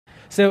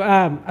So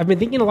I've been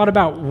thinking a lot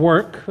about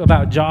work,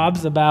 about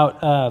jobs,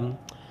 about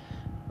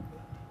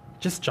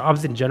just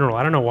jobs in general.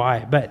 I don't know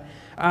why, but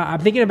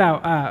I'm thinking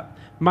about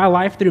my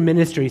life through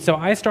ministry. So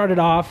I started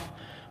off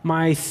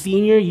my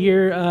senior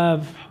year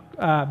of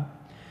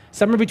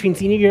summer between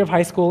senior year of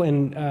high school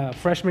and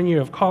freshman year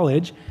of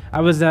college.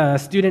 I was a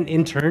student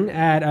intern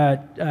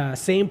at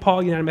St.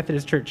 Paul United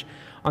Methodist Church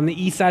on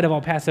the east side of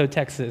El Paso,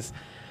 Texas.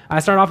 I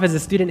started off as a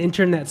student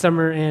intern that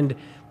summer, and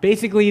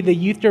basically the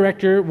youth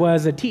director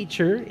was a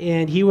teacher,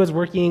 and he was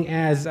working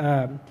as,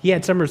 he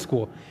had summer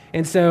school.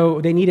 And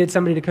so they needed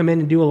somebody to come in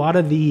and do a lot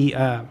of the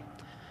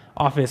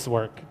office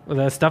work,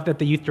 the stuff that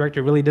the youth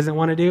director really doesn't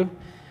want to do.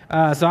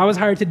 So I was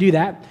hired to do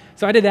that.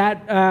 So I did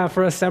that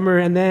for a summer,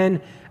 and then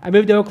I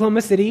moved to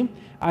Oklahoma City.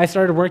 I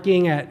started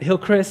working at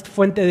Hillcrest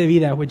Fuente de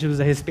Vida, which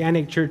was a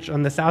Hispanic church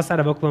on the south side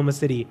of Oklahoma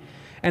City.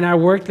 And I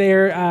worked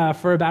there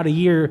for about a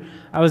year.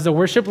 I was the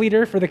worship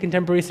leader for the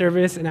contemporary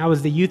service, and I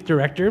was the youth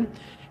director.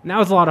 And that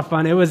was a lot of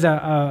fun. It was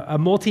a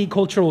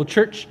multicultural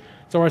church.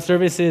 So our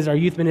services, our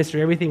youth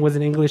ministry, everything was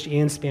in English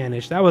and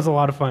Spanish. That was a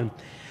lot of fun.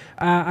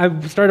 I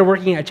started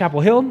working at Chapel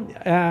Hill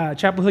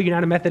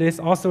United Methodist,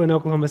 also in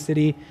Oklahoma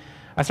City.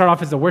 I started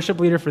off as a worship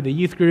leader for the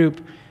youth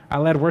group. I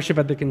led worship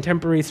at the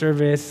contemporary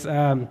service.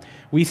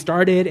 We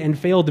started and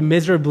failed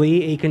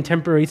miserably a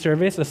contemporary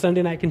service, a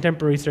Sunday night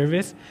contemporary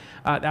service.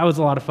 That was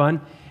a lot of fun.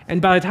 And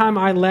by the time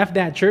I left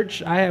that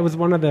church, I was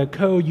one of the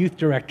co-youth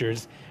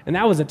directors, and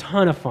that was a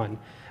ton of fun.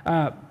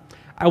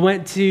 I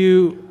went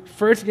to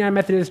First United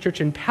Methodist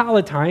Church in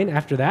Palatine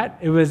after that.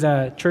 It was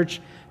a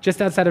church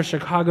just outside of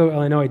Chicago,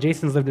 Illinois.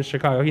 Jason's lived in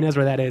Chicago. He knows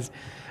where that is.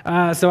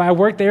 So I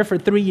worked there for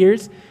 3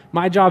 years.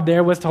 My job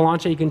there was to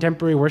launch a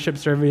contemporary worship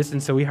service,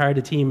 and so we hired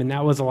a team, and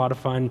that was a lot of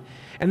fun.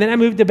 And then I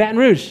moved to Baton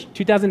Rouge,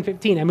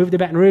 2015. I moved to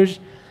Baton Rouge,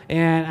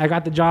 and I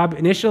got the job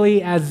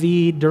initially as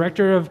the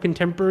director of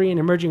contemporary and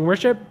emerging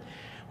worship,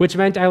 which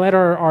meant I led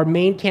our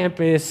main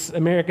campus,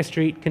 America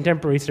Street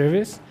Contemporary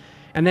Service.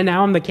 And then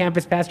now I'm the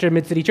campus pastor at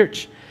Mid-City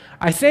Church.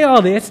 I say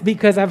all this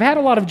because I've had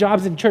a lot of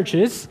jobs in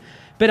churches,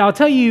 but I'll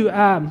tell you,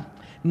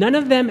 none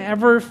of them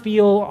ever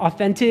feel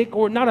authentic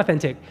or not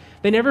authentic.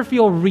 They never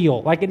feel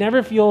real. Like, it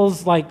never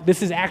feels like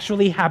this is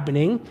actually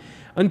happening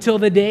until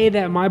the day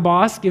that my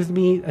boss gives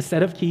me a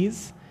set of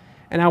keys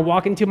and I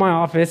walk into my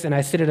office and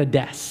I sit at a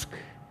desk.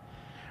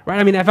 Right?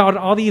 I mean, I've had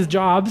all these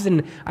jobs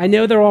and I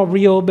know they're all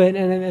real, but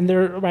and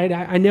they're right.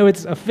 I know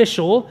it's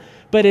official,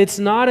 but it's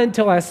not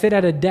until I sit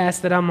at a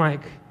desk that I'm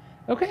like,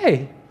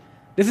 okay,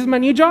 this is my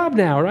new job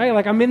now, right?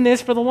 Like, I'm in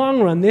this for the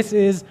long run. This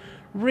is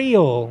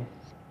real.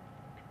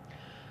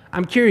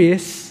 I'm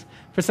curious,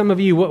 for some of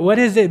you, what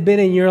has it been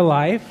in your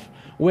life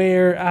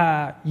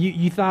where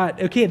you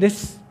thought, okay,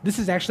 this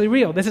is actually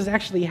real. This is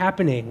actually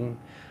happening.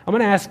 I'm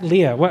going to ask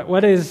Leah,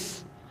 what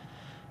is...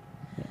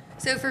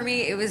 So for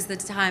me, it was the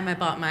time I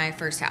bought my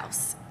first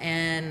house.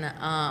 And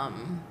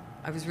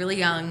I was really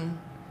young.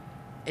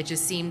 It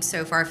just seemed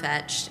so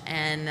far-fetched.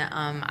 And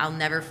I'll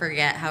never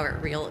forget how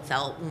real it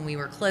felt when we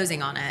were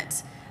closing on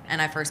it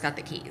and I first got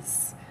the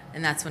keys.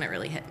 And that's when it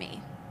really hit me.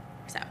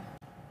 So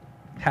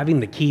having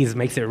the keys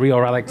makes it real,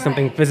 right? Like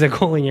something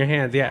physical in your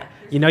hands. Yeah.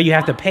 You know you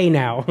have to pay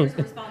now. There's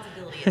a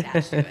responsibility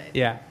attached to it.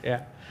 Yeah.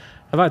 How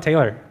about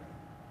Taylor?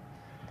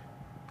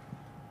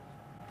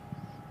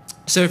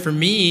 So for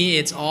me,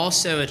 it's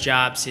also a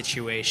job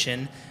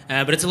situation,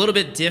 but it's a little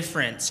bit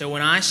different. So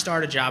when I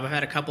start a job, I've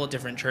had a couple of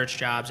different church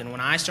jobs, and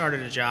when I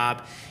started a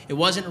job, it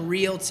wasn't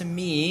real to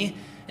me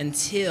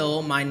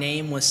until my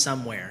name was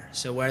somewhere.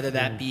 So whether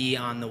that be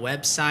on the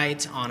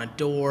website, on a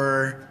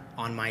door,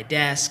 on my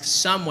desk,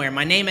 somewhere,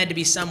 my name had to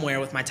be somewhere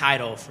with my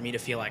title for me to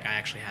feel like I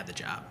actually had the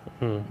job.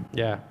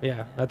 Yeah,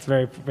 that's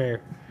very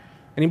fair.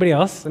 Anybody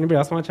else want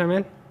to chime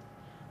in?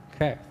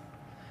 Okay.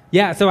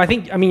 Yeah, so I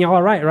mean, y'all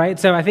are right?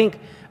 So I think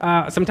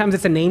sometimes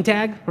it's a name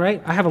tag,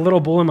 right? I have a little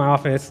bowl in my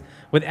office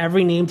with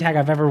every name tag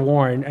I've ever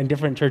worn in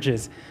different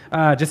churches,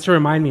 just to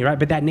remind me, right?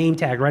 But that name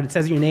tag, right? It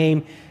says your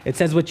name, it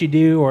says what you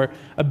do, or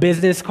a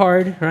business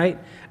card, right?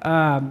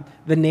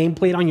 The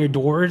nameplate on your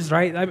doors,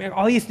 right? I mean,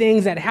 all these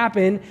things that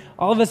happen,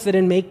 all of a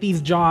sudden make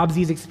these jobs,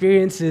 these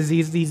experiences,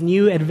 these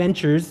new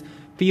adventures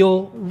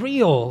feel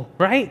real,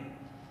 right?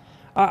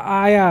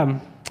 I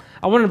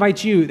want to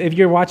invite you, if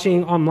you're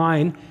watching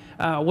online,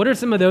 what are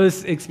some of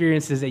those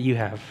experiences that you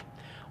have?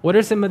 What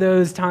are some of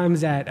those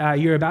times that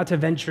you're about to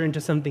venture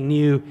into something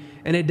new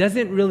and it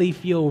doesn't really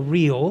feel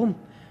real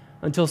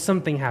until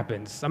something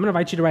happens? I'm going to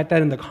invite you to write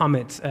that in the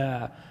comments,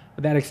 that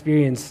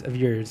experience of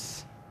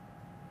yours.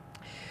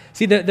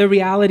 See, the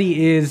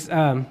reality is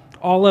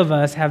all of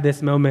us have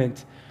this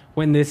moment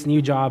when this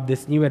new job,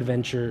 this new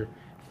adventure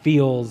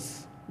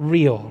feels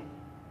real.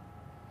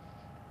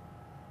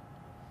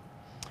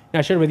 Now,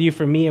 I shared with you,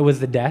 for me, it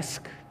was the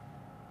desk,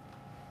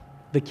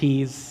 the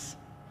keys,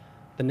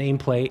 the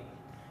nameplate.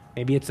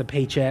 Maybe it's a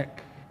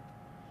paycheck.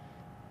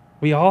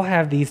 We all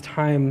have these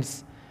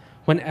times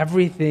when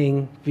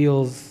everything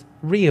feels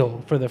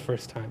real for the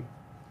first time.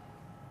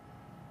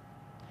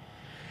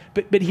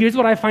 But here's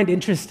what I find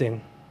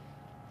interesting.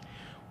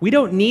 We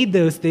don't need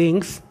those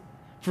things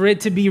for it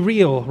to be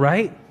real,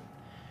 right?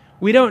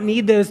 We don't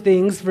need those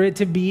things for it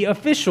to be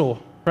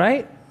official,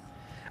 right?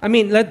 I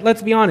mean,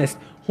 let's be honest.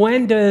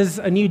 When does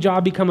a new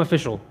job become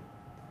official?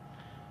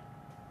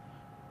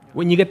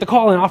 When you get the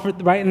call and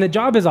offered, right? And the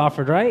job is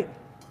offered, right?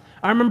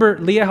 I remember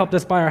Leah helped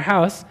us buy our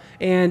house,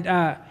 and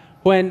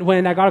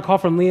when I got a call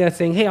from Leah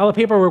saying, hey, all the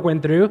paperwork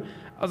went through,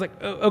 I was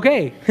like,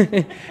 okay,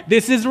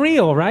 this is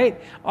real,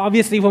 right?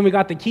 Obviously, when we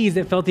got the keys,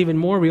 it felt even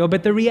more real,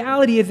 but the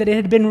reality is that it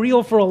had been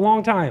real for a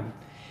long time.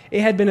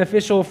 It had been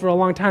official for a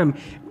long time.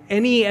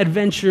 Any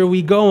adventure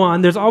we go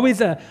on, there's always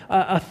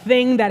a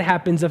thing that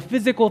happens, a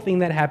physical thing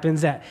that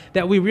happens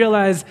that we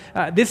realize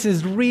this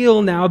is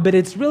real now, but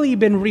it's really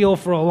been real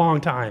for a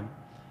long time.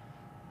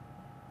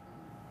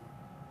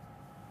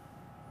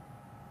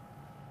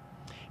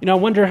 You know, I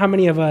wonder how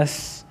many of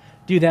us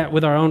do that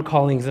with our own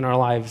callings in our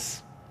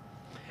lives.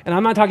 And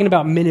I'm not talking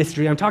about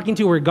ministry. I'm talking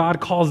to where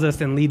God calls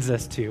us and leads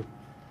us to.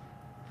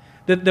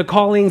 The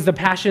callings, the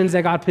passions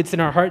that God puts in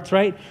our hearts,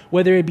 right?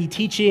 Whether it be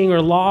teaching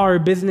or law or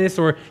business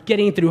or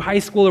getting through high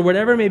school or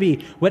whatever it may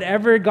be,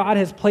 whatever God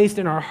has placed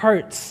in our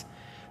hearts,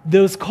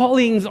 those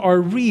callings are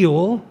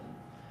real,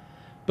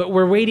 but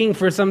we're waiting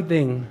for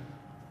something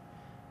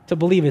to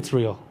believe it's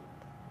real,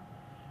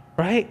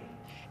 right?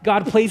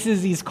 God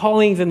places these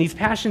callings and these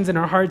passions in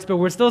our hearts, but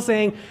we're still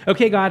saying,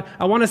 okay, God,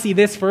 I want to see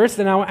this first,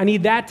 and I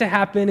need that to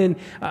happen, and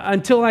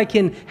until I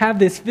can have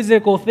this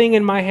physical thing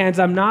in my hands,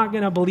 I'm not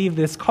going to believe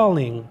this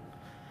calling.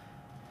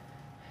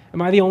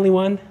 Am I the only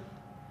one?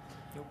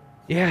 Nope.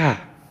 Yeah.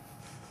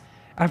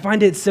 I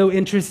find it so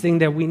interesting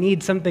that we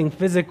need something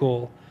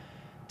physical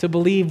to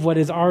believe what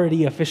is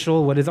already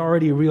official, what is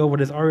already real, what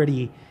is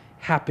already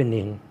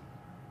happening.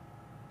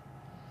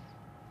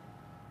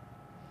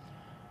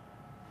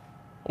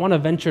 I want to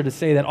venture to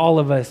say that all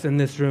of us in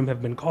this room have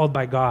been called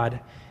by God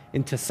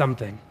into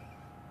something.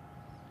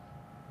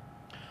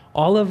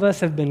 All of us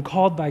have been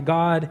called by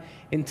God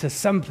into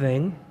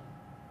something,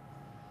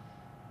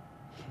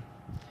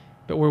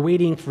 but we're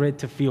waiting for it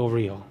to feel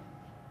real,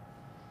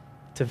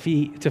 to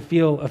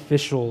feel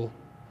official,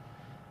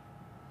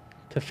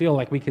 to feel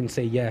like we can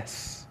say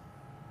yes.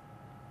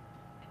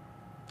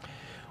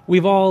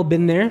 We've all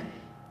been there.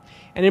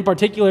 And in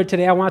particular,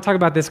 today, I want to talk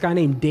about this guy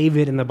named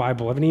David in the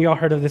Bible. Have any of y'all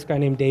heard of this guy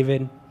named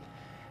David?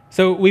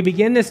 So we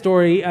begin this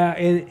story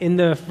in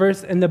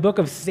the book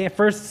of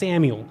 1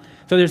 Samuel.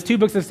 So there's two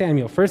books of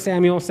Samuel, 1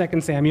 Samuel,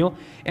 2 Samuel.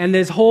 And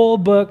these whole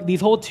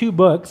two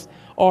books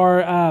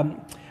are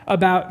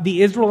about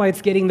the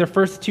Israelites getting their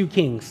first two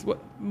kings.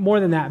 More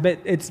than that, but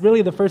it's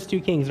really the first two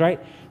kings, right?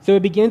 So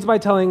it begins by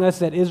telling us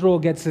that Israel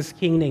gets this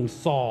king named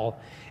Saul.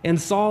 And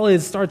Saul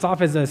starts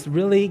off as a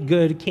really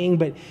good king,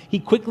 but he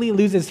quickly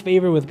loses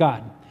favor with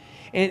God.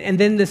 And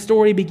then the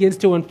story begins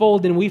to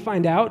unfold, and we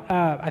find out,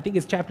 I think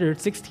it's chapter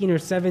 16 or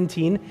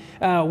 17,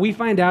 we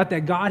find out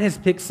that God has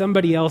picked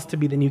somebody else to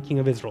be the new king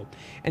of Israel.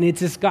 And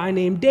it's this guy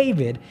named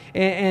David.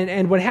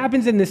 And what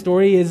happens in this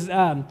story is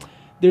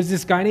there's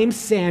this guy named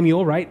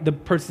Samuel, right? The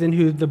person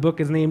who the book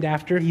is named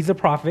after. He's a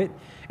prophet.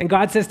 And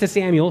God says to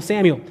Samuel,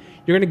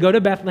 you're going to go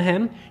to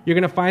Bethlehem. You're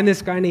going to find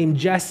this guy named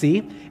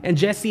Jesse. And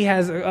Jesse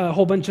has a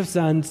whole bunch of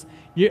sons.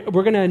 We're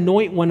going to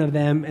anoint one of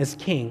them as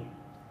king.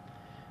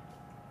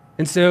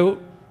 And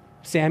so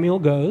Samuel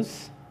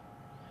goes,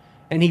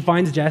 and he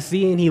finds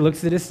Jesse, and he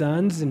looks at his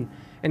sons, and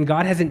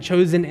God hasn't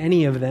chosen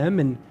any of them.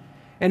 And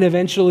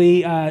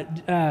eventually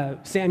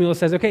Samuel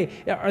says, okay,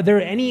 are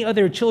there any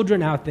other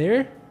children out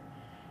there?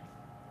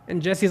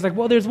 And Jesse's like,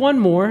 well, there's one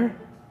more.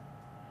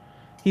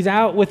 He's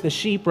out with the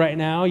sheep right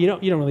now. You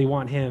don't really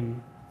want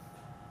him.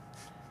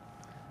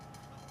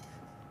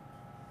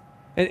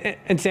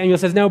 And Samuel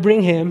says, no,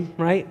 bring him,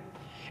 right?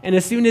 And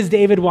as soon as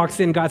David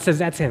walks in, God says,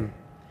 that's him.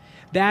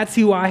 That's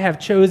who I have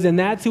chosen.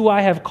 That's who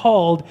I have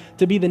called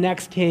to be the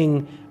next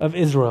king of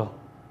Israel.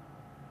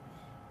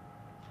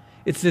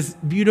 It's this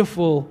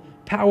beautiful,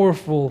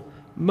 powerful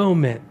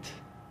moment.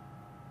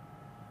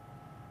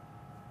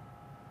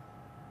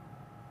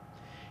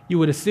 You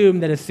would assume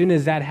that as soon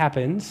as that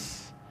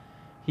happens,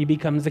 he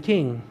becomes a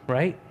king,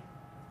 right?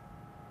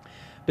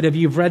 But if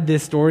you've read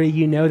this story,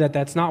 you know that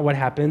that's not what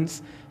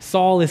happens.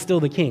 Saul is still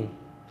the king.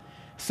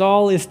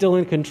 Saul is still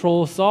in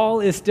control. Saul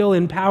is still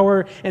in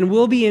power and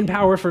will be in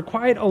power for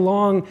quite a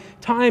long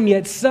time,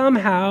 yet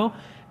somehow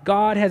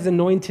God has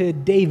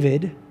anointed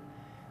David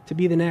to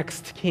be the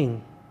next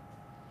king.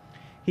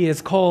 He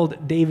has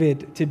called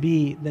David to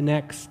be the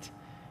next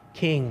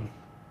king.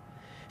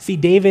 See,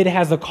 David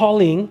has a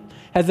calling,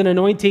 has an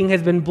anointing,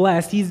 has been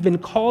blessed. He's been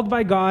called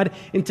by God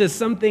into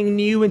something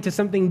new, into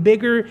something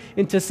bigger,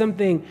 into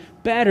something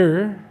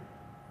better,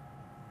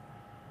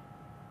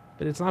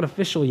 but it's not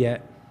official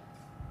yet.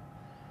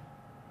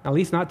 At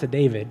least not to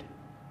David.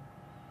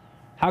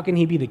 How can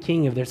he be the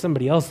king if there's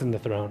somebody else in the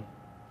throne?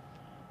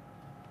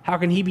 How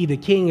can he be the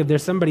king if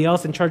there's somebody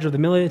else in charge of the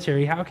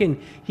military? How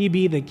can he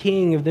be the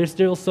king if there's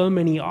still so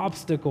many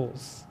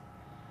obstacles?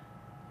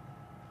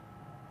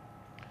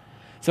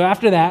 So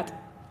after that,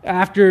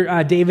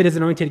 after David is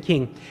anointed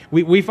king,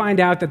 we find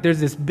out that there's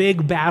this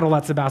big battle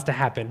that's about to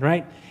happen,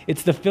 right?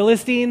 It's the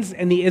Philistines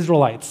and the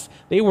Israelites.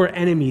 They were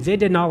enemies. They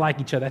did not like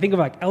each other. I think of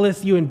like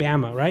LSU and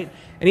Bama, right?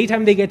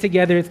 Anytime they get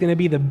together, it's going to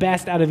be the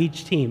best out of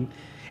each team.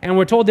 And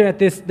we're told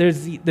there's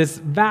this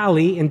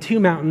valley and two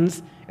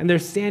mountains, and they're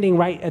standing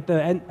right at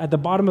the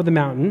bottom of the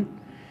mountain.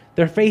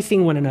 They're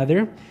facing one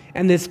another,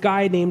 and this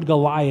guy named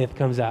Goliath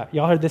comes out.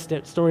 Y'all heard this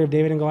story of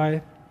David and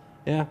Goliath?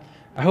 Yeah?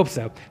 I hope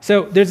so.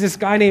 So there's this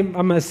guy named,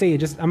 I'm going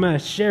to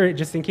share it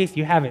just in case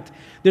you haven't.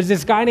 There's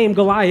this guy named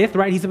Goliath,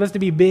 right? He's supposed to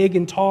be big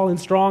and tall and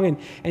strong,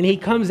 and he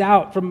comes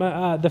out from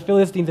the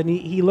Philistines, and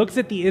he looks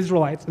at the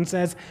Israelites and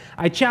says,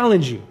 I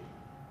challenge you.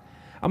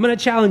 I'm going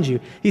to challenge you.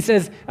 He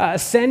says,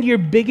 send your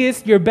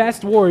biggest, your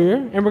best warrior,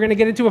 and we're going to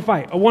get into a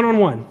fight, a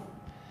one-on-one.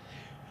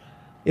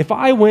 If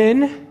I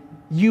win,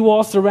 you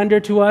all surrender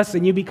to us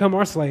and you become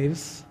our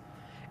slaves.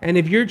 And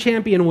if your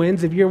champion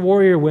wins, if your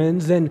warrior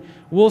wins, then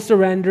we'll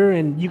surrender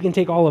and you can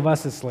take all of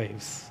us as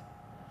slaves.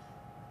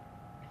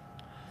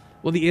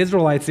 Well, the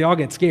Israelites, they all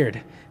get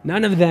scared.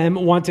 None of them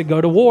want to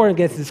go to war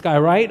against this guy,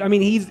 right? I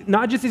mean, he's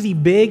not just is he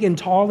big and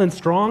tall and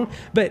strong,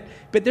 but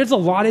there's a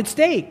lot at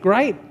stake,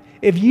 right?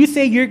 If you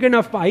say you're going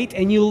to fight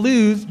and you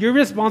lose, you're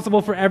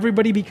responsible for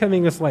everybody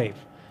becoming a slave.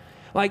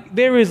 Like,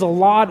 there is a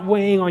lot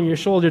weighing on your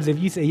shoulders if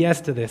you say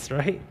yes to this,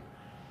 right?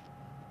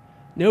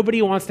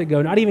 Nobody wants to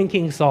go, not even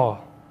King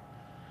Saul.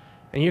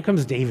 And here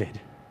comes David.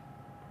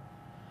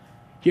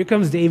 Here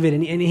comes David,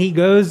 and he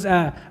goes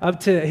up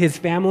to his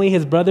family,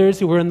 his brothers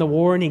who were in the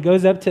war, and he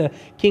goes up to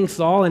King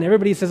Saul, and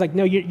everybody says, like,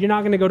 no, you're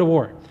not going to go to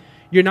war.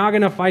 You're not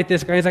going to fight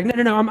this guy. He's like,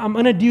 no, I'm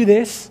going to do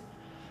this.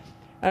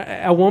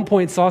 At one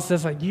point, Saul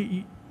says, like,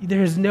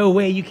 there's no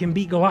way you can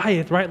beat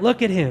Goliath, right?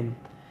 Look at him.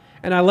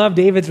 And I love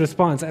David's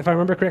response. If I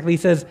remember correctly, he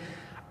says,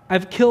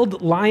 I've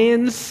killed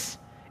lions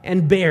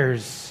and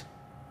bears.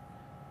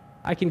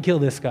 I can kill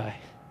this guy.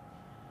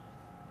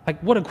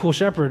 Like, what a cool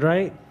shepherd,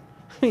 right?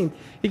 I mean,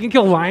 he can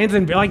kill lions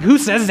and bears. Like, who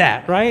says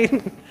that,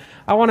 right?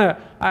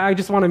 I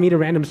just want to meet a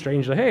random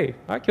stranger. Hey,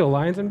 I kill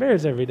lions and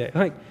bears every day.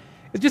 Like,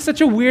 it's just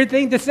such a weird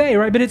thing to say,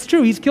 right? But it's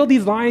true. He's killed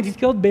these lions. He's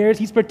killed bears.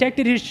 He's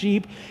protected his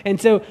sheep.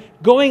 And so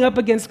going up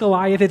against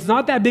Goliath, it's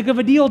not that big of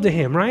a deal to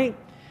him, right?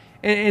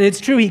 And it's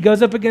true. He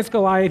goes up against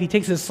Goliath. He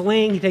takes a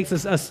sling. He takes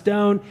a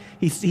stone.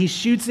 He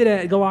shoots it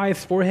at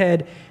Goliath's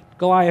forehead.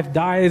 Goliath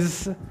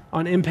dies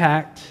on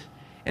impact,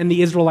 and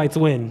the Israelites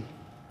win.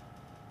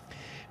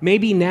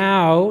 Maybe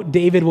now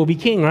David will be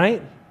king,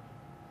 right?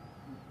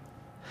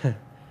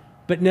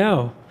 But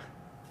no,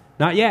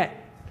 not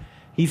yet.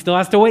 He still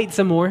has to wait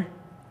some more.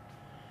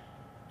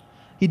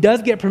 He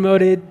does get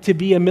promoted to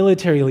be a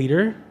military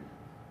leader,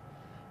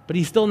 but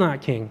he's still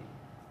not king.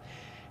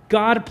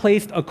 God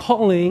placed a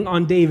calling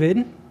on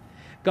David.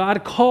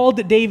 God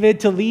called David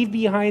to leave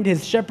behind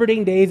his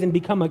shepherding days and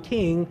become a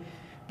king,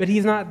 but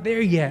he's not there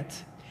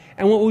yet.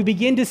 And what we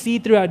begin to see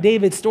throughout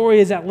David's story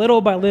is that little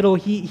by little,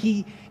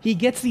 he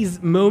gets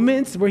these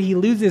moments where he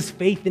loses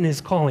faith in his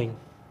calling.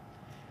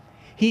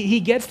 He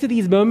gets to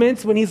these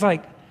moments when he's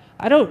like,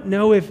 I don't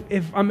know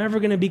if I'm ever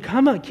going to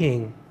become a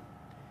king.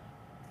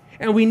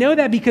 And we know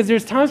that because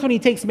there's times when he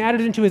takes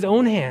matters into his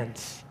own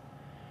hands.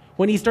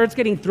 When he starts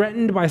getting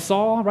threatened by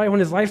Saul, right? When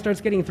his life starts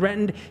getting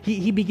threatened,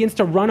 he begins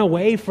to run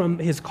away from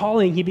his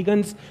calling. He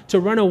begins to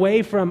run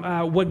away from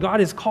what God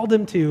has called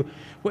him to.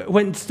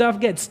 When stuff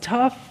gets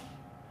tough,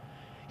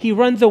 he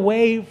runs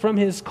away from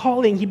his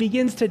calling. He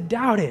begins to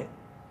doubt it.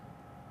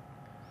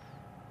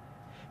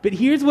 But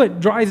here's what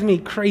drives me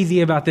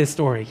crazy about this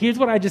story. Here's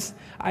what I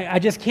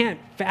just can't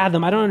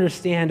fathom. I don't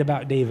understand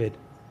about David.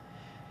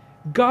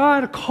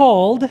 God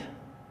called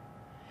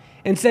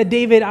and said,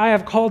 David, I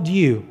have called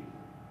you.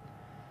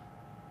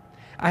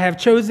 I have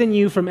chosen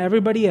you from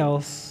everybody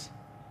else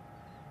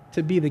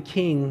to be the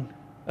king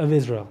of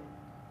Israel.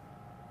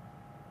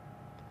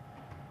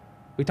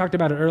 We talked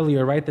about it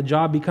earlier, right? The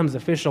job becomes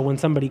official when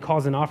somebody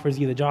calls and offers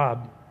you the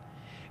job.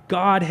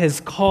 God has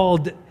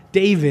called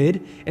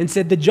David and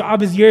said, the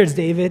job is yours,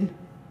 David.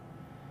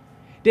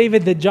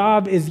 David, the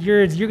job is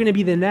yours. You're going to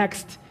be the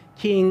next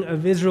king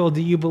of Israel.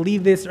 Do you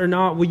believe this or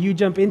not? Will you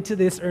jump into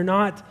this or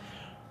not?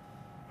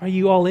 Are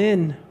you all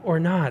in or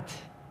not?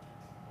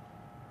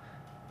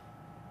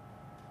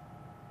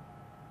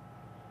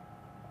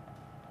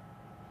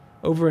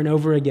 Over and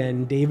over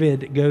again,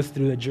 David goes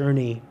through a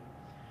journey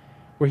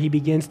where he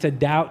begins to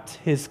doubt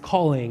his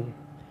calling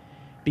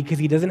because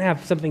he doesn't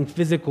have something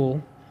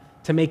physical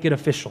to make it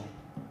official.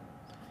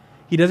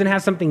 He doesn't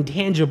have something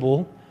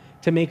tangible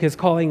to make his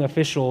calling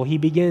official. He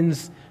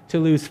begins to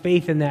lose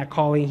faith in that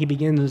calling. He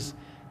begins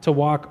to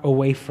walk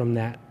away from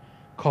that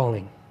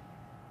calling.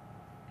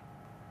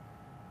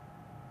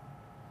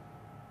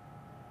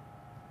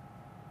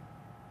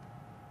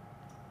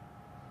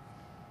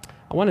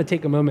 I want to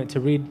take a moment to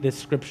read this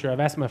scripture.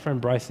 I've asked my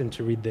friend Bryson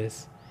to read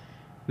this.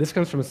 This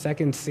comes from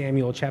 2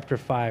 Samuel chapter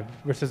 5,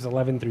 verses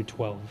 11 through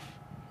 12.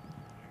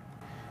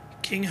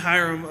 King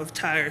Hiram of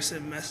Tyre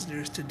sent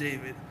messengers to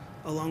David,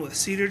 along with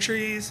cedar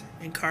trees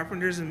and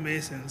carpenters and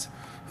masons,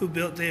 who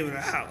built David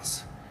a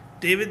house.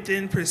 David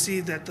then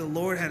perceived that the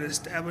Lord had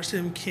established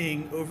him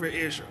king over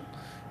Israel,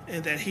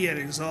 and that he had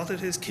exalted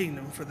his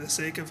kingdom for the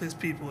sake of his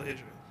people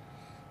Israel.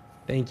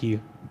 Thank you.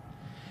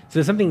 So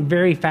there's something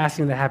very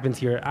fascinating that happens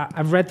here.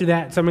 I've read through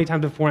that so many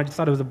times before, I just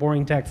thought it was a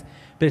boring text,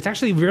 but it's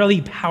actually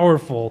really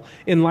powerful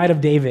in light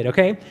of David,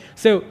 okay?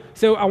 So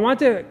I want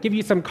to give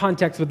you some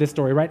context with this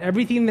story, right?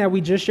 Everything that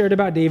we just shared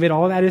about David,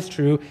 all of that is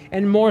true,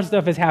 and more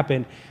stuff has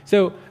happened.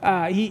 So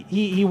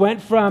he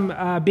went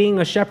from being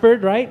a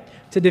shepherd, right,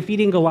 to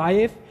defeating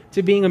Goliath,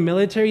 to being a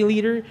military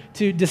leader,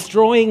 to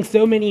destroying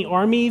so many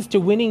armies, to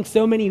winning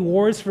so many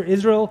wars for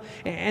Israel.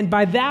 And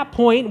by that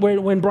point,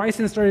 when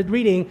Bryson started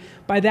reading,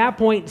 by that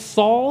point,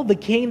 Saul, the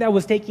king that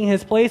was taking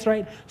his place,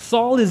 right?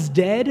 Saul is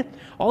dead.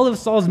 All of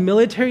Saul's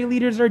military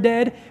leaders are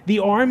dead. The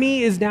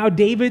army is now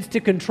David's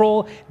to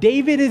control.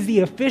 David is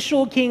the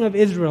official king of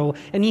Israel,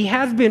 and he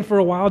has been for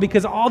a while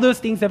because all those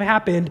things have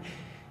happened,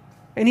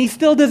 and he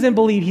still doesn't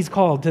believe he's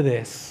called to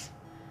this.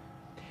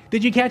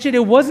 Did you catch it?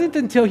 It wasn't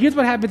until, here's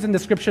what happens in the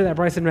scripture that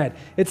Bryson read.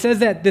 It says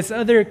that this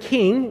other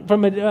king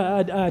from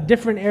a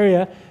different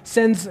area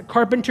sends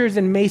carpenters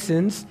and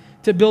masons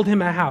to build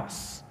him a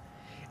house.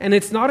 And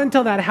it's not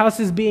until that house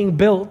is being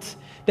built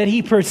that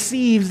he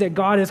perceives that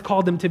God has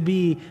called him to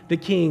be the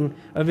king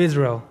of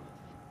Israel.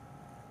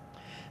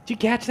 Did you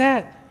catch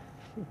that?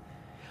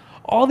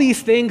 All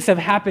these things have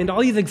happened.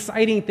 All these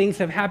exciting things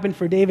have happened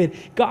for David.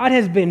 God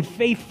has been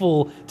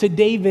faithful to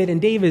David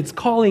and David's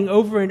calling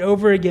over and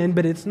over again,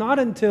 but it's not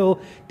until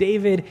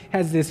David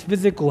has this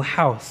physical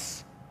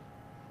house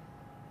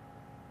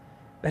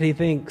that he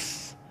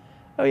thinks,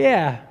 oh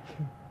yeah,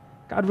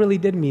 God really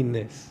did mean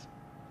this.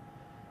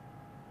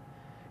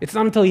 It's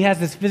not until he has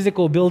this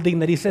physical building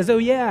that he says, oh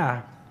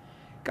yeah,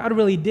 God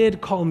really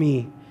did call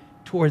me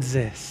towards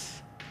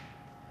this.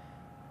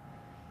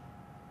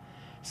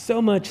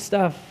 So much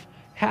stuff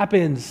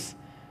happens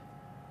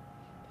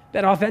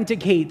that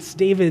authenticates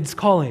David's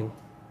calling.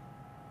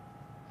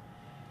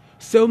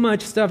 So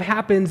much stuff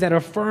happens that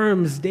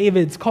affirms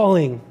David's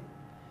calling.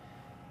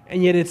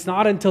 And yet it's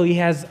not until he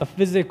has a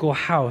physical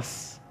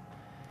house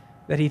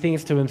that he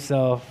thinks to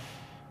himself,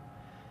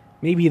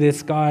 maybe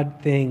this God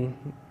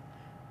thing,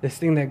 this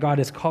thing that God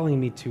is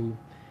calling me to,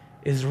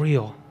 is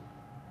real.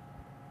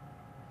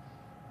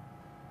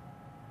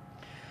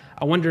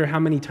 I wonder how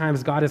many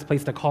times God has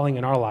placed a calling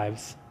in our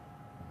lives.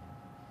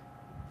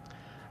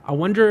 I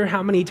wonder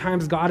how many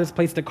times God has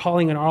placed a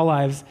calling in our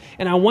lives,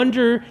 and I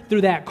wonder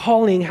through that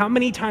calling how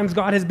many times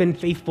God has been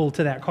faithful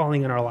to that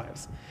calling in our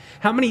lives.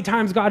 How many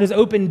times God has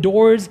opened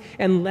doors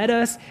and led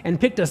us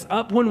and picked us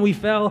up when we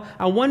fell.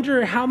 I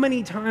wonder how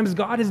many times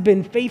God has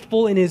been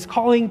faithful in his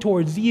calling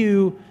towards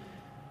you,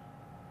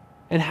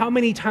 and how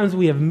many times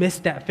we have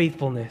missed that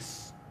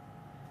faithfulness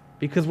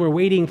because we're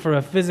waiting for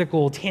a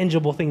physical,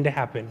 tangible thing to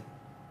happen.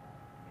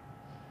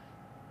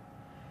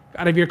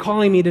 God, if you're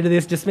calling me to do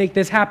this, just make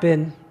this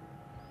happen.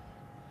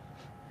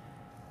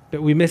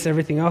 But we miss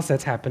everything else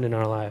that's happened in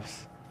our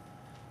lives.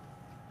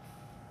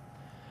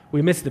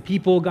 We miss the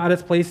people God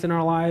has placed in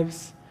our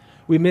lives.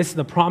 We miss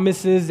the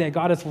promises that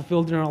God has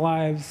fulfilled in our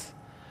lives,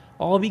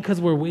 all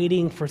because we're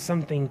waiting for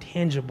something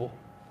tangible.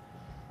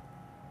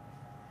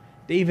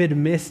 David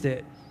missed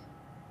it.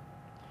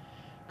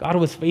 God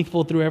was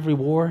faithful through every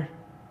war.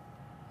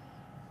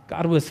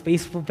 God was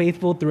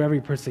faithful through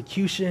every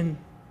persecution.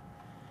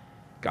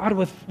 God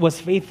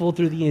was faithful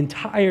through the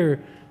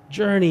entire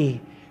journey,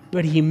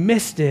 but he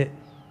missed it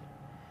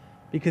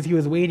because he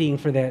was waiting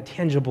for that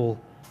tangible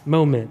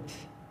moment.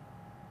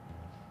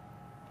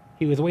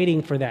 He was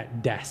waiting for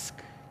that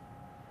desk,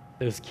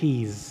 those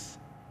keys,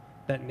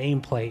 that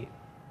nameplate.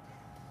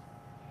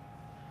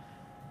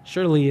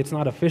 Surely it's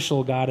not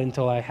official, God,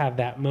 until I have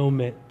that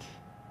moment.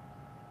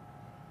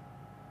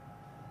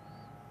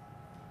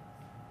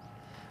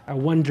 I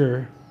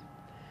wonder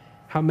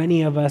how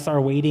many of us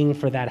are waiting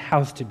for that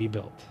house to be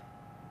built,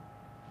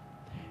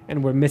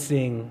 and we're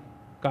missing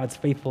God's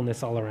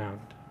faithfulness all around.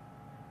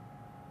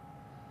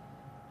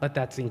 Let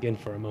that sink in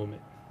for a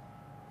moment.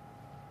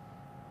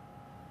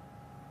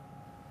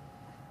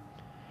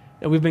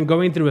 And we've been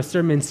going through a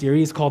sermon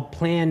series called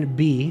Plan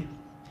B.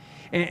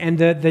 And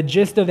the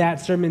gist of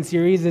that sermon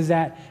series is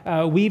that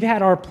we've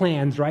had our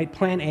plans, right?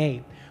 Plan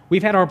A.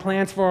 We've had our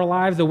plans for our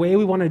lives, the way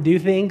we want to do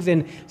things,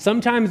 and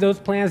sometimes those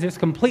plans just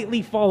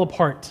completely fall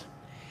apart.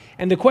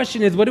 And the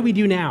question is, what do we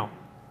do now?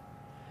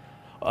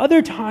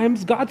 Other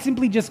times, God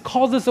simply just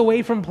calls us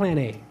away from Plan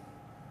A.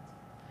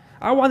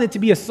 I wanted to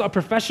be a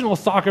professional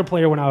soccer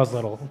player when I was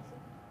little.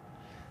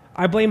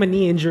 I blame a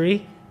knee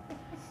injury,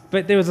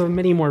 but there was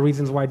many more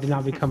reasons why I did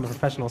not become a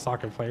professional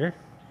soccer player.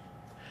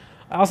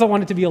 I also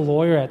wanted to be a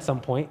lawyer at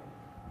some point.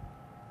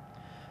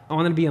 I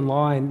wanted to be in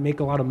law and make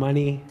a lot of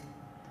money,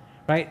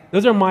 right?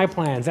 Those are my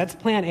plans. That's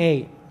Plan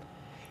A.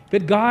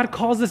 But God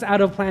calls us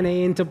out of Plan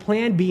A into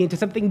Plan B, into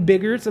something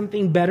bigger,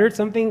 something better,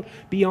 something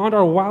beyond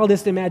our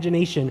wildest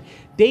imagination.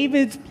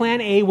 David's Plan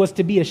A was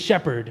to be a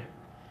shepherd.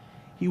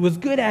 He was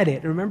good at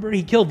it. Remember,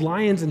 he killed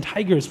lions and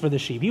tigers for the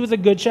sheep. He was a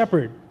good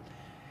shepherd.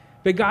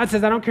 But God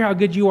says, I don't care how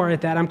good you are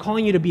at that. I'm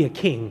calling you to be a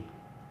king,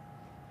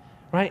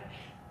 right?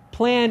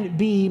 Plan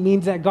B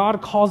means that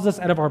God calls us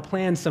out of our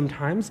plans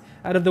sometimes,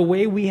 out of the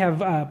way we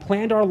have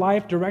planned our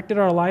life, directed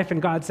our life,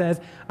 and God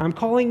says, I'm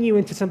calling you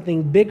into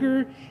something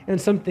bigger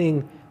and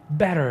something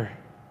better.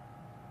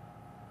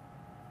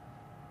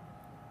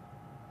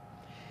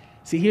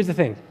 See, here's the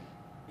thing.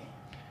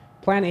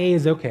 Plan A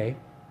is okay.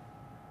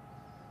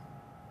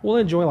 We'll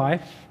enjoy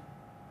life.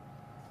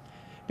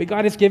 But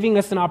God is giving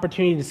us an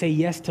opportunity to say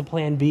yes to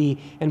Plan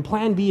B, and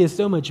Plan B is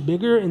so much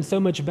bigger and so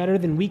much better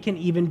than we can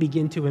even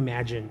begin to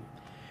imagine.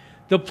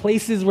 The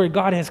places where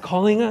God is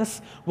calling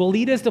us will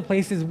lead us to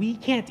places we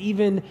can't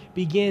even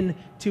begin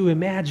to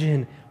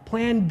imagine.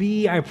 Plan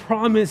B, I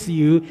promise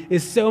you,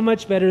 is so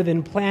much better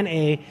than Plan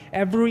A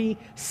every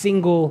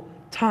single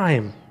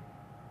time.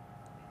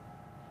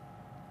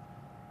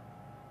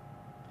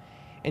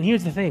 And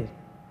here's the thing.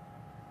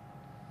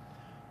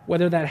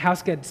 Whether that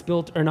house gets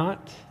built or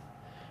not,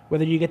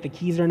 whether you get the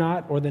keys or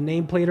not, or the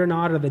nameplate or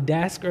not, or the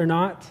desk or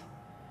not,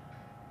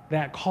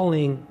 that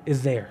calling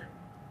is there.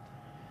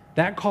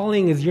 That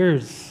calling is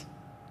yours.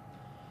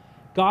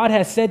 God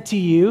has said to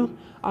you,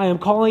 I am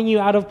calling you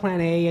out of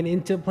Plan A and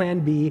into Plan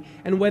B,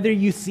 and whether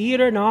you see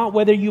it or not,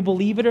 whether you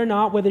believe it or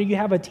not, whether you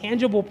have a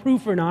tangible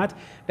proof or not,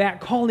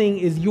 that calling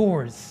is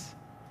yours.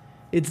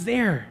 It's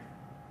there.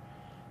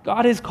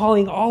 God is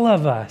calling all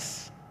of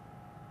us.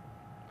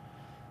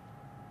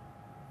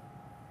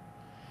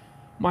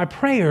 My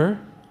prayer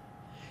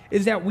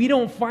is that we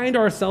don't find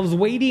ourselves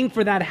waiting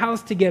for that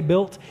house to get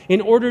built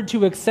in order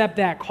to accept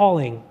that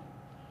calling.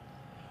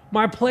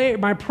 My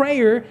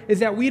prayer is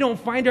that we don't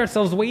find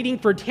ourselves waiting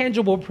for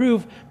tangible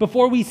proof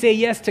before we say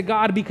yes to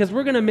God, because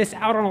we're going to miss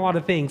out on a lot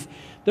of things.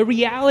 The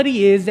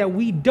reality is that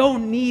we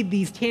don't need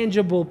these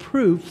tangible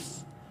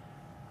proofs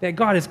that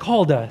God has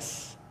called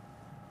us.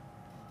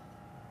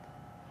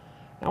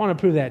 I want to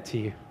prove that to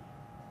you.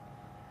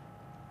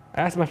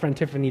 I asked my friend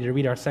Tiffany to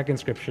read our second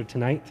scripture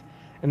tonight,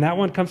 and that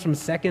one comes from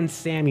 2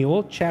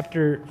 Samuel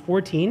chapter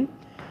 15,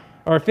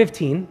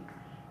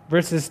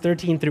 verses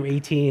 13 through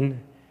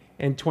 18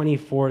 and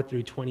 24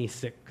 through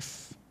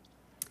 26.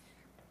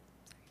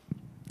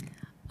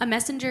 A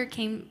messenger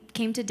came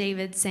to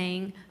David,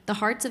 saying, "The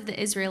hearts of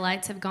the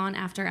Israelites have gone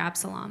after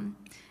Absalom."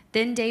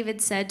 Then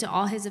David said to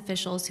all his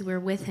officials who were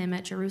with him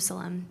at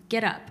Jerusalem,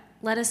 "Get up,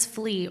 let us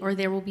flee, or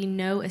there will be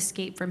no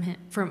escape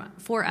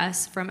for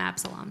us from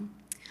Absalom.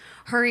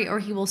 Hurry, or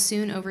he will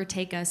soon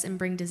overtake us and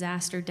bring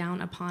disaster down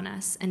upon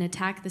us and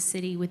attack the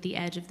city with the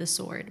edge of the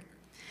sword."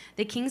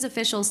 The king's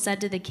officials said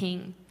to the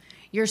king,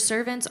 "Your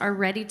servants are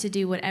ready to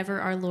do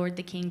whatever our lord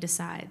the king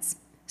decides."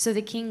 So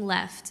the king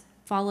left,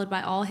 followed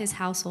by all his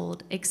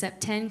household,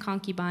 except 10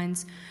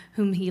 concubines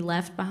whom he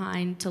left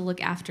behind to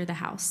look after the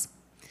house.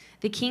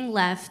 The king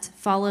left,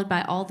 followed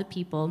by all the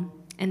people,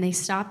 and they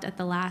stopped at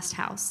the last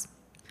house.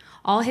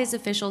 All his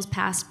officials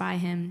passed by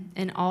him,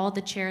 and all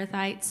the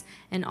Cherethites,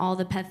 and all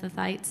the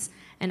Pethathites,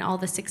 and all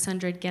the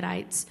 600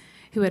 Gittites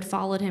who had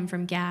followed him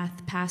from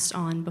Gath passed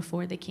on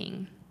before the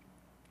king.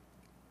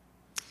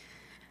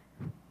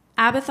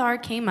 Abiathar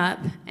came up,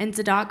 and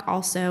Zadok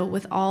also,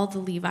 with all the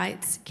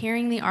Levites,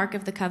 carrying the ark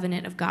of the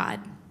covenant of God.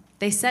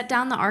 They set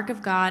down the ark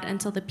of God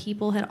until the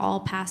people had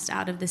all passed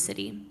out of the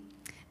city.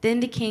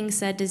 Then the king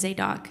said to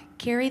Zadok,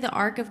 "Carry the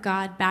ark of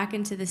God back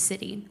into the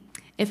city.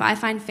 If I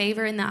find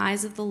favor in the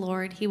eyes of the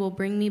Lord, he will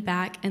bring me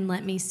back and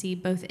let me see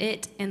both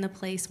it and the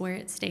place where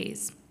it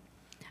stays.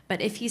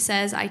 But if he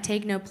says, 'I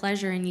take no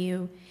pleasure in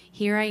you,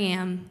 here I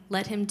am,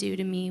 let him do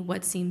to me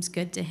what seems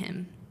good to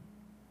him.'"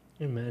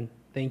 Amen.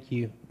 Thank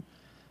you.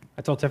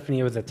 I told Tiffany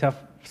it was a tough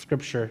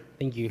scripture.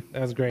 Thank you.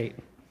 That was great.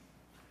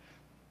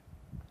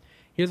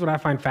 Here's what I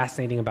find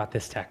fascinating about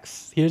this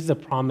text. Here's the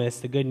promise,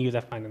 the good news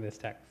I find in this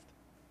text.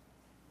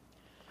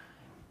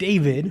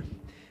 David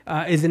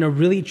is in a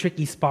really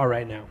tricky spot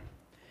right now.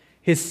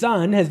 His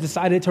son has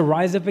decided to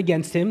rise up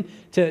against him,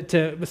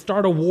 to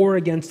start a war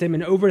against him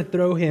and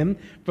overthrow him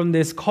from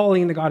this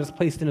calling that God has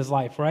placed in his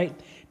life, right?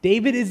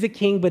 David is the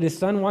king, but his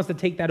son wants to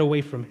take that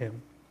away from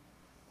him.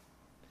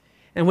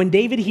 And when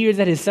David hears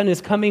that his son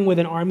is coming with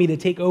an army to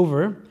take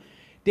over,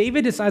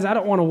 David decides, I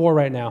don't want a war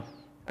right now.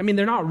 I mean,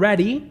 they're not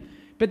ready,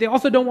 but they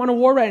also don't want a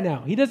war right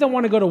now. He doesn't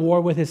want to go to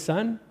war with his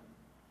son.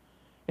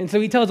 And so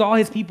he tells all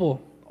his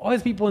people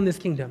in this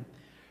kingdom,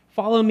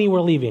 "Follow me, we're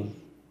leaving."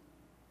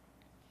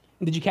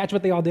 And did you catch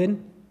what they all did?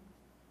 Did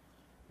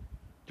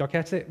y'all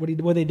catch it? What did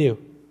they do?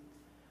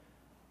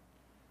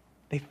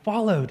 They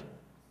followed.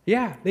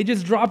 Yeah, they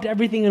just dropped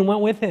everything and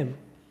went with him.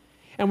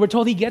 And we're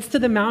told he gets to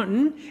the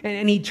mountain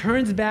and he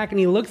turns back and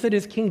he looks at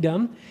his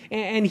kingdom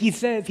and he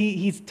says,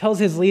 he tells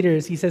his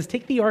leaders, he says,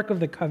 "Take the Ark of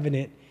the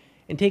Covenant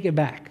and take it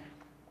back."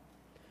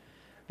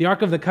 The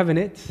Ark of the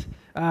Covenant,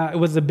 it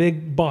was a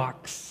big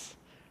box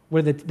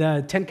where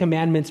the 10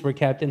 Commandments were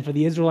kept, and for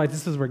the Israelites,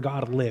 this is where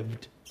God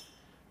lived.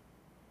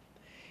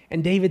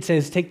 And David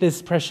says, "Take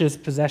this precious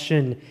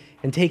possession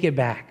and take it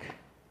back.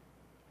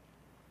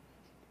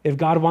 If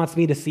God wants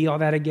me to see all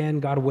that again,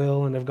 God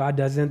will, and if God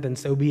doesn't, then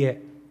so be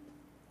it."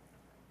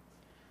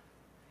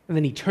 And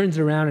then he turns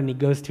around and he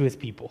goes to his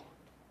people.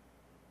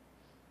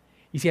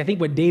 You see, I think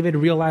what David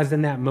realized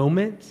in that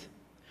moment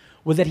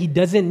was that he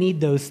doesn't need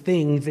those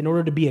things in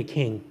order to be a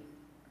king.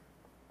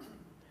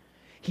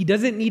 He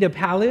doesn't need a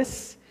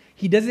palace.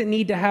 He doesn't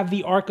need to have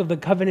the Ark of the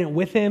Covenant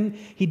with him.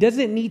 He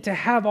doesn't need to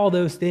have all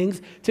those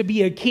things to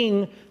be a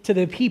king to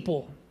the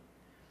people.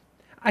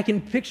 I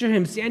can picture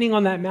him standing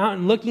on that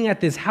mountain looking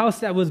at this house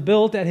that was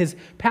built, at his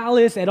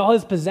palace, at all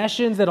his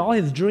possessions, at all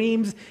his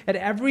dreams, at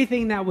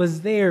everything that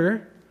was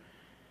there.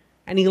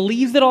 And he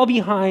leaves it all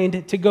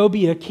behind to go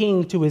be a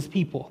king to his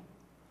people.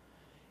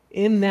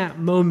 In that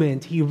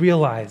moment, he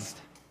realized,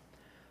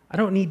 I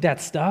don't need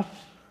that stuff.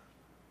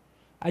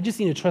 I just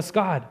need to trust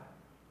God.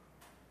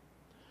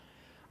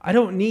 I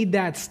don't need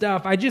that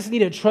stuff. I just need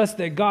to trust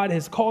that God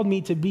has called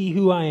me to be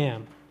who I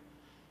am,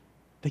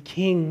 the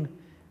King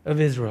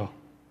of Israel.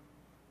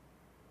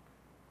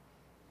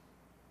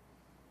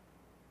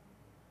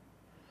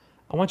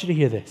 I want you to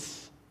hear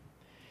this.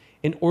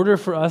 In order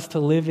for us to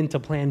live into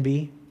Plan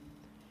B,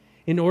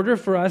 in order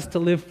for us to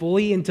live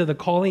fully into the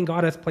calling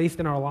God has placed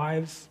in our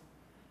lives,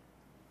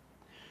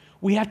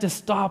 we have to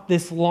stop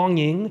this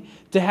longing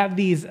to have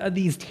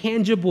these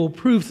tangible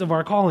proofs of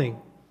our calling.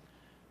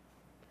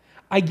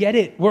 I get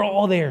it. We're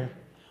all there.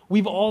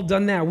 We've all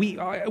done that.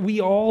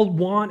 We all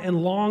want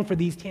and long for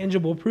these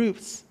tangible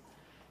proofs.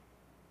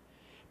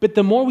 But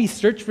the more we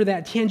search for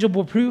that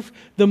tangible proof,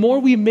 the more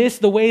we miss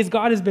the ways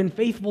God has been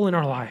faithful in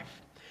our life.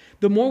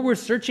 The more we're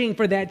searching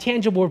for that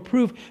tangible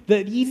proof,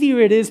 the easier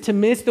it is to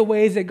miss the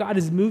ways that God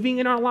is moving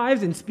in our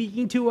lives and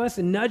speaking to us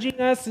and nudging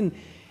us. And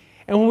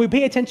when we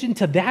pay attention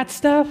to that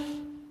stuff,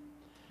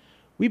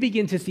 we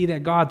begin to see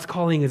that God's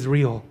calling is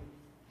real,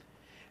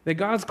 that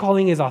God's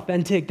calling is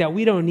authentic, that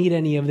we don't need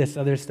any of this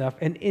other stuff.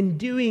 And in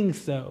doing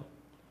so,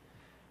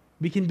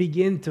 we can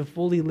begin to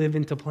fully live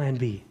into Plan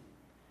B,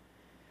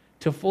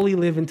 to fully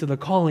live into the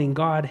calling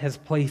God has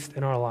placed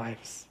in our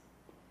lives.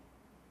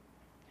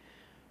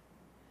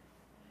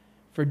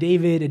 For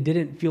David, it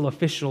didn't feel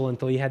official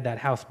until he had that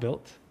house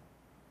built.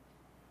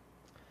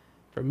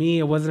 For me,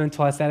 it wasn't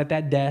until I sat at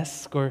that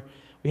desk or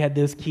we had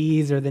those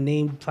keys or the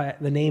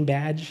name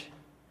badge.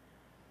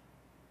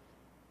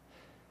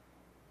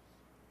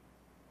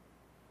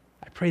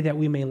 I pray that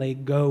we may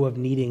let go of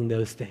needing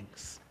those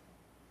things.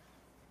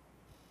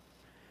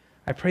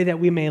 I pray that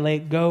we may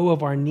let go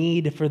of our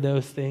need for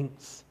those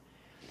things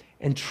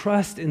and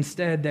trust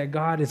instead that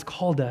God has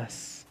called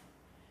us,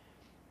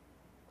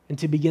 and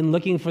to begin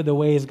looking for the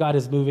ways God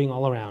is moving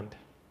all around,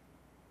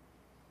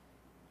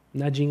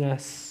 nudging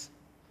us,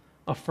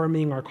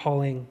 affirming our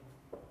calling,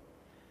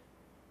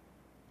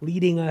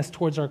 leading us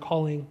towards our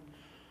calling,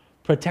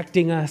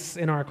 protecting us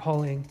in our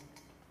calling.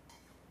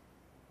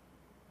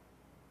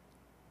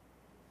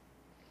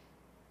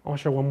 I want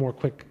to share one more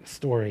quick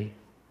story.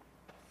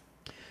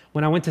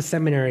 When I went to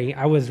seminary,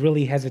 I was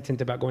really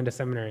hesitant about going to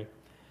seminary.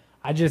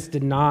 I just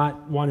did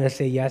not want to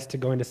say yes to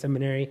going to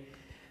seminary,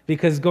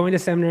 because going to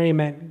seminary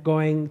meant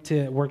going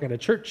to work at a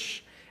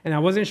church, and I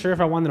wasn't sure if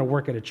I wanted to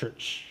work at a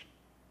church.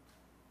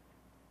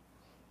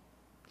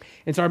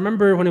 And so I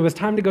remember when it was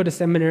time to go to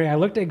seminary, I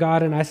looked at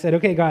God and I said,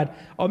 okay, God,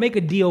 I'll make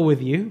a deal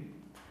with you.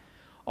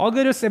 I'll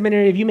go to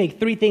seminary if you make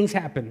 3 things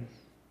happen.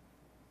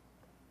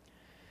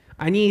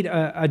 I need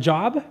a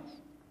job,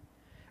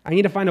 I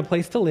need to find a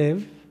place to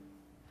live,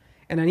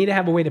 and I need to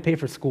have a way to pay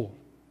for school.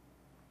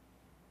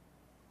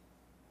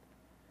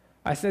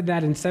 I said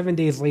that, and 7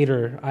 days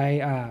later,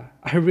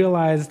 I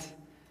realized,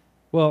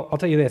 well, I'll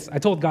tell you this. I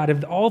told God,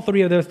 if all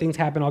 3 of those things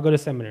happen, I'll go to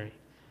seminary.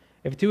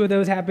 If 2 of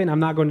those happen, I'm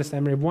not going to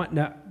seminary.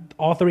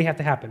 All 3 have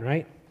to happen,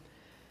 right?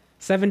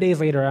 7 days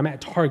later, I'm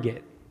at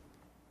Target,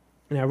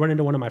 and I run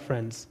into one of my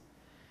friends.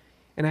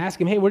 And I ask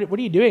him, hey, what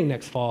are you doing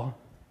next fall?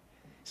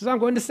 He says, I'm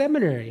going to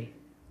seminary.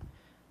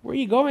 Where are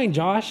you going,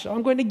 Josh?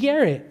 I'm going to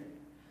Garrett.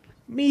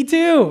 Me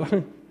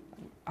too.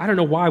 I don't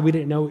know why we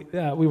didn't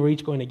know we were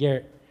each going to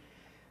Garrett.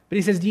 But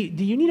he says, do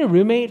you need a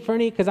roommate,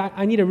 Fernie? Because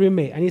I need a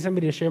roommate. I need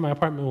somebody to share my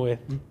apartment with.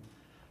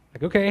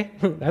 Like, okay,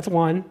 that's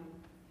one.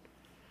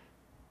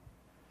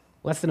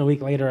 Less than a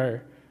week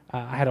later,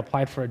 I had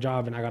applied for a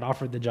job, and I got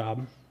offered the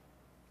job.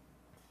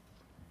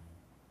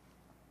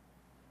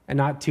 And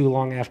not too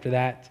long after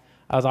that,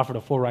 I was offered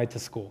a full ride to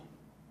school.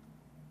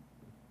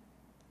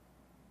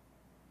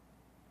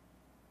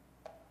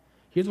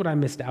 Here's what I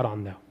missed out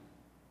on, though.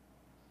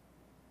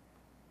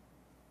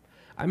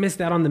 I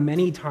missed out on the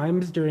many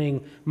times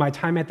during my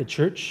time at the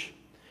church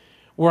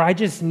where I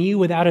just knew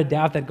without a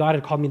doubt that God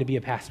had called me to be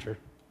a pastor,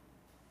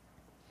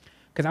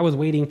 because I was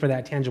waiting for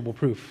that tangible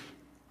proof.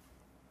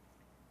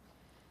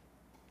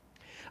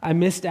 I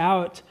missed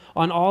out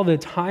on all the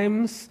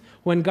times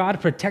when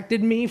God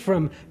protected me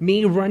from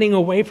me running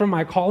away from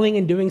my calling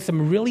and doing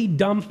some really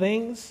dumb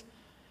things,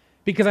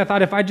 because I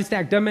thought if I just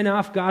act dumb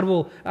enough, God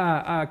will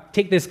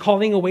take this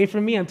calling away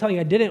from me. I'm telling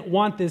you, I didn't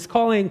want this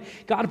calling.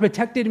 God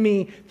protected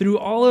me through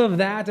all of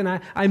that, and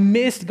I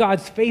missed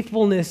God's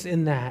faithfulness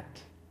in that.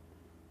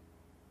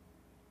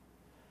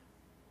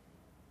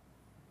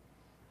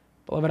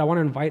 Beloved, I want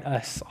to invite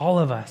us, all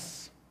of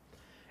us,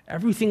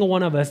 every single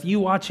one of us,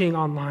 you watching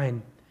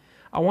online,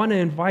 I want to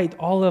invite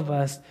all of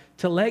us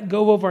to let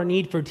go of our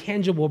need for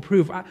tangible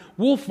proof.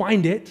 We'll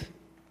find it.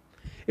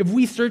 If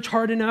we search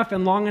hard enough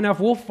and long enough,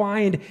 we'll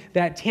find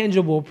that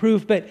tangible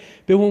proof. But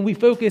when we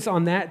focus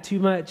on that too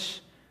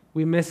much,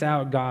 we miss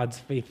out God's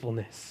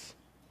faithfulness.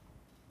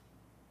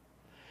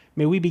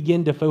 May we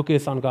begin to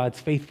focus on God's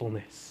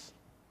faithfulness.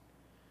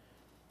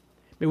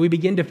 May we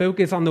begin to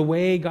focus on the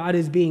way God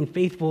is being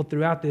faithful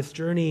throughout this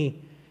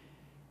journey.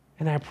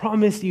 And I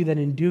promise you that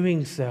in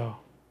doing so,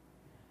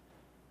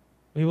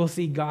 we will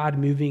see God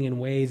moving in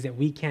ways that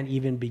we can't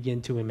even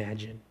begin to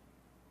imagine.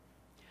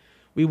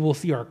 We will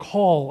see our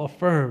call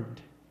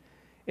affirmed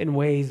in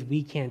ways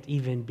we can't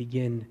even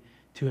begin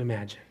to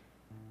imagine.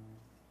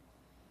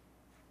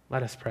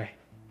 Let us pray.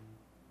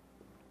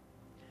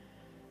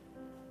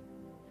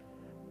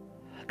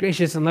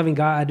 Gracious and loving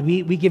God,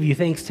 we give you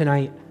thanks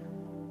tonight.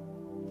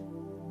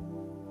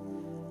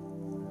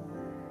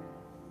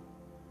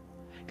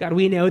 God,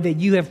 we know that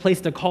you have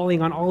placed a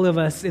calling on all of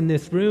us in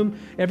this room.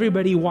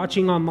 Everybody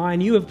watching online,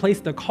 you have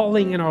placed a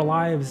calling in our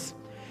lives.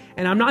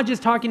 And I'm not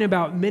just talking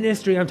about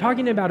ministry, I'm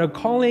talking about a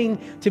calling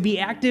to be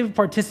active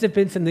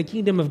participants in the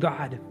kingdom of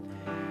God.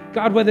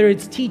 God, whether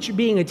it's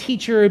being a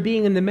teacher, or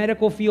being in the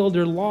medical field,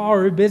 or law,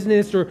 or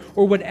business, or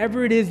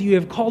whatever it is you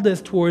have called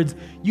us towards,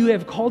 you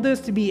have called us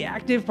to be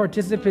active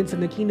participants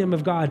in the kingdom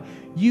of God.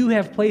 You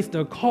have placed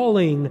a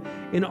calling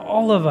in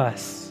all of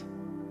us.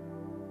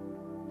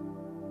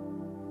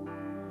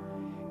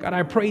 God,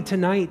 I pray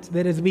tonight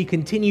that as we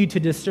continue to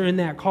discern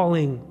that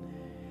calling,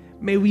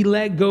 may we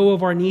let go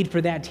of our need for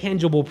that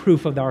tangible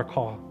proof of our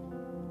call.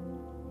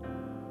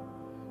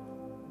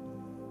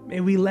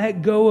 May we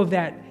let go of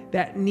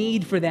that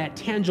need for that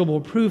tangible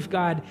proof,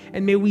 God,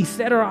 and may we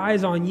set our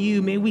eyes on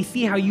you. May we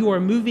see how you are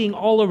moving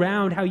all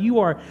around, how you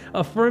are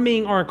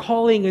affirming our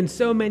calling in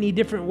so many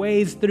different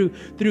ways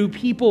through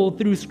people,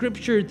 through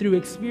scripture, through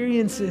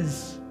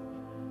experiences.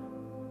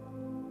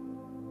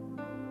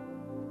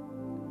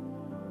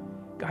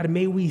 God,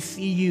 may we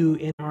see you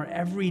in our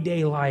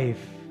everyday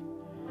life,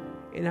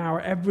 in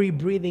our every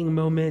breathing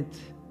moment.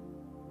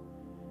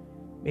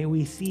 May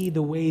we see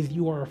the ways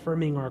you are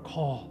affirming our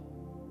call.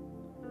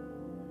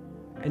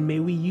 And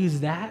may we use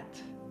that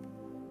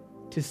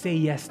to say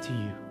yes to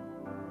you.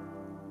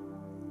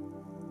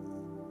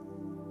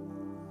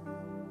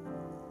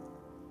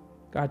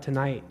 God,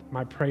 tonight,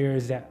 my prayer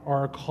is that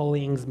our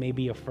callings may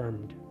be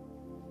affirmed.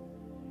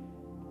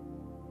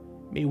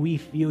 May we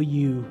feel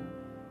you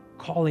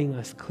calling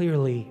us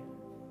clearly.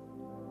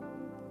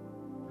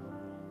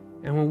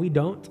 And when we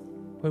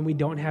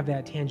don't have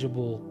that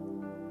tangible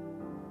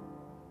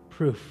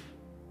proof,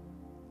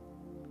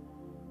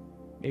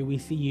 may we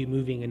see you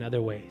moving in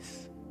other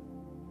ways.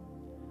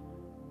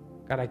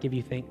 God, I give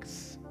you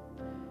thanks.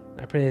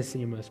 I pray this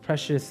in your most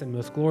precious and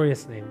most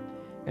glorious name.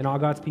 And all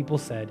God's people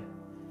said,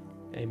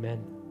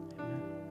 amen.